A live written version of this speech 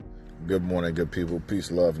Good morning, good people.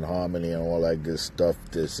 Peace, love, and harmony, and all that good stuff.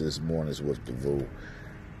 This is Mornings with the Voo.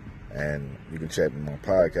 And you can check my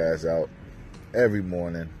podcast out every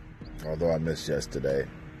morning. Although I missed yesterday,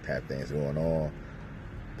 had things going on.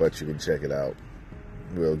 But you can check it out.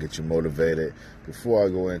 We'll get you motivated. Before I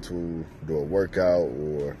go into do a workout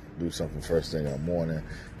or do something first thing in the morning,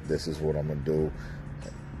 this is what I'm going to do.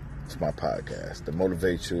 It's my podcast to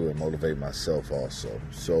motivate you and motivate myself also.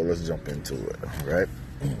 So let's jump into it, all right?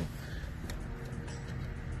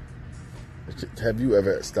 Have you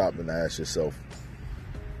ever stopped and asked yourself,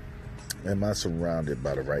 am I surrounded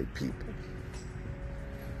by the right people?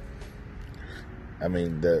 I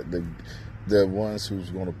mean, the ones who's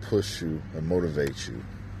going to push you and motivate you.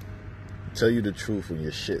 Tell you the truth when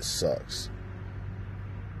your shit sucks.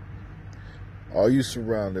 Are you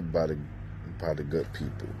surrounded by the good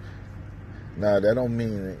people? Now, that don't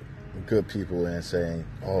mean good people and saying,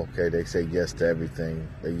 oh, okay, they say yes to everything.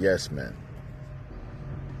 They're yes men.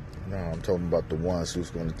 No, I'm talking about the ones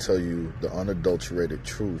who's going to tell you the unadulterated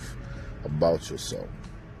truth about yourself.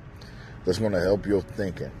 That's going to help your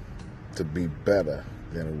thinking to be better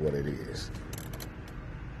than what it is.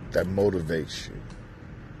 That motivates you.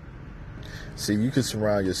 See, you can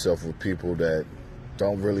surround yourself with people that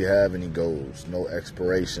don't really have any goals, no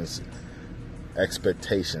expectations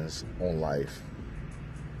on life.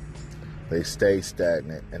 They stay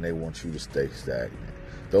stagnant and they want you to stay stagnant.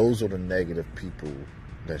 Those are the negative people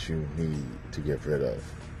that you need to get rid of.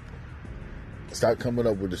 Stop coming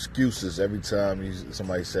up with excuses every time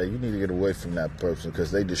somebody say you need to get away from that person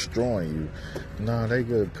because they destroying you. No, they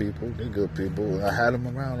good people. They good people. I had them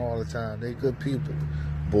around all the time. They good people.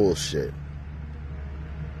 Bullshit.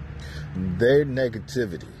 Their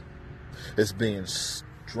negativity is being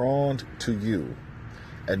drawn to you,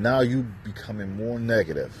 and now you becoming more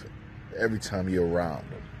negative every time you're around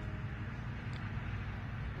them.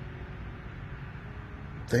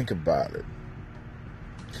 Think about it.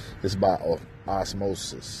 It's by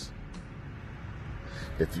osmosis.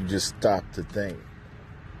 If you just stop to think,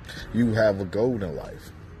 you have a goal in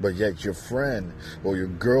life, but yet your friend or your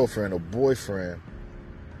girlfriend or boyfriend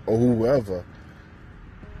or whoever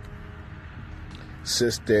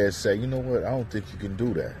sits there and say, you know what, I don't think you can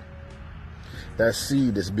do that. That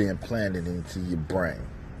seed is being planted into your brain.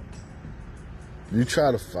 You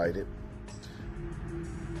try to fight it,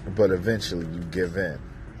 but eventually you give in.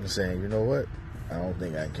 And saying, you know what, I don't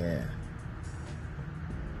think I can.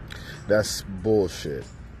 That's bullshit.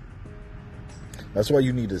 That's why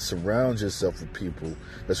you need to surround yourself with people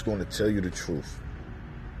that's going to tell you the truth.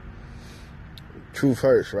 Truth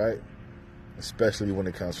hurts, right? Especially when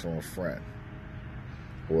it comes from a friend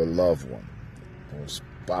or a loved one or a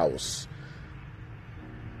spouse.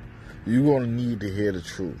 You're going to need to hear the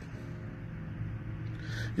truth.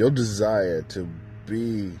 Your desire to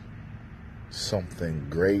be something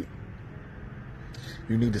great,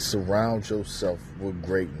 you need to surround yourself with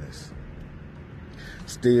greatness.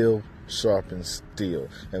 Steel sharpens steel.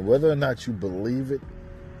 And whether or not you believe it,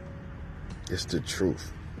 it's the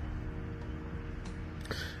truth.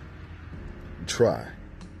 Try.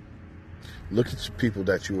 Look at the people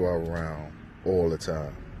that you are around all the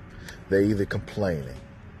time. They're either complaining,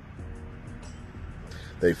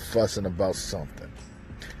 they fussing about something.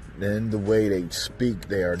 Then the way they speak,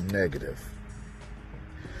 they are negative.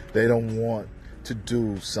 They don't want to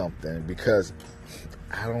do something because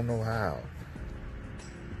I don't know how.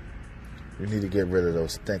 You need to get rid of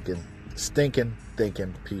those stinking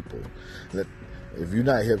thinking people. If you're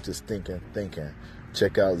not hip to stinking thinking,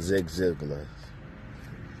 check out Zig Ziglar.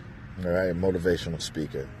 All right, motivational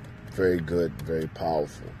speaker. Very good, very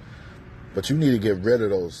powerful. But you need to get rid of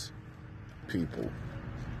those people.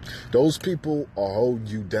 Those people are holding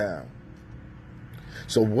you down.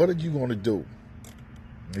 So what are you going to do?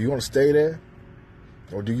 Are you going to stay there?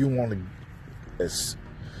 Or do you want to...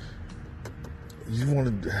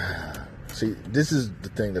 See, this is the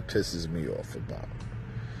thing that pisses me off about.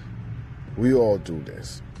 We all do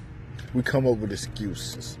this. We come up with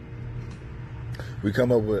excuses. We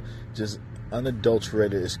come up with just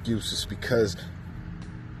unadulterated excuses because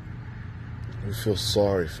we feel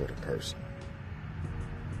sorry for the person.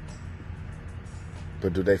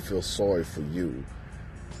 But do they feel sorry for you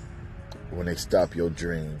when they stop your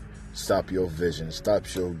dream, stop your vision, stop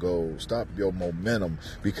your goal, stop your momentum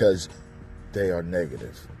because they are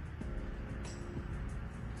negative?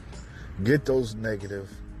 Get those negative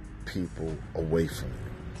people away from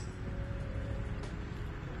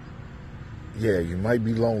you. Yeah, you might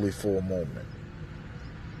be lonely for a moment,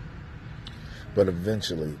 but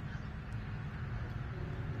eventually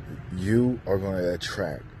you are going to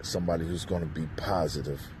attract somebody who's going to be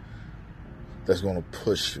positive that's going to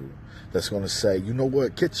push you, that's going to say, you know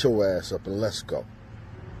what, get your ass up and let's go.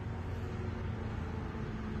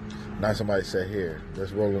 Not somebody say, here,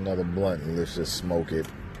 let's roll another blunt and let's just smoke it,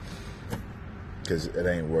 because it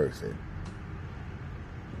ain't worth it.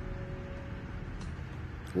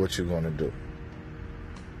 What you going to do?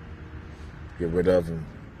 Get rid of them?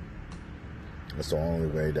 That's the only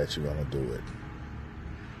way that you're going to do it.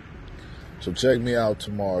 So check me out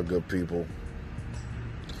tomorrow, good people.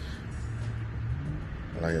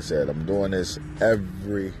 Like I said, I'm doing this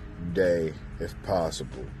every day if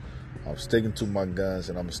possible. I'm sticking to my guns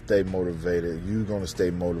and I'm going to stay motivated. You're going to stay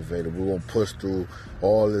motivated. We're going to push through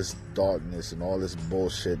all this darkness and all this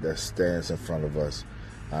bullshit that stands in front of us.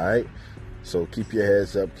 All right? So keep your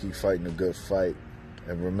heads up. Keep fighting a good fight.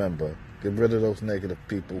 And remember, get rid of those negative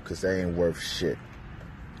people because they ain't worth shit.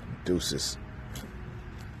 Deuces.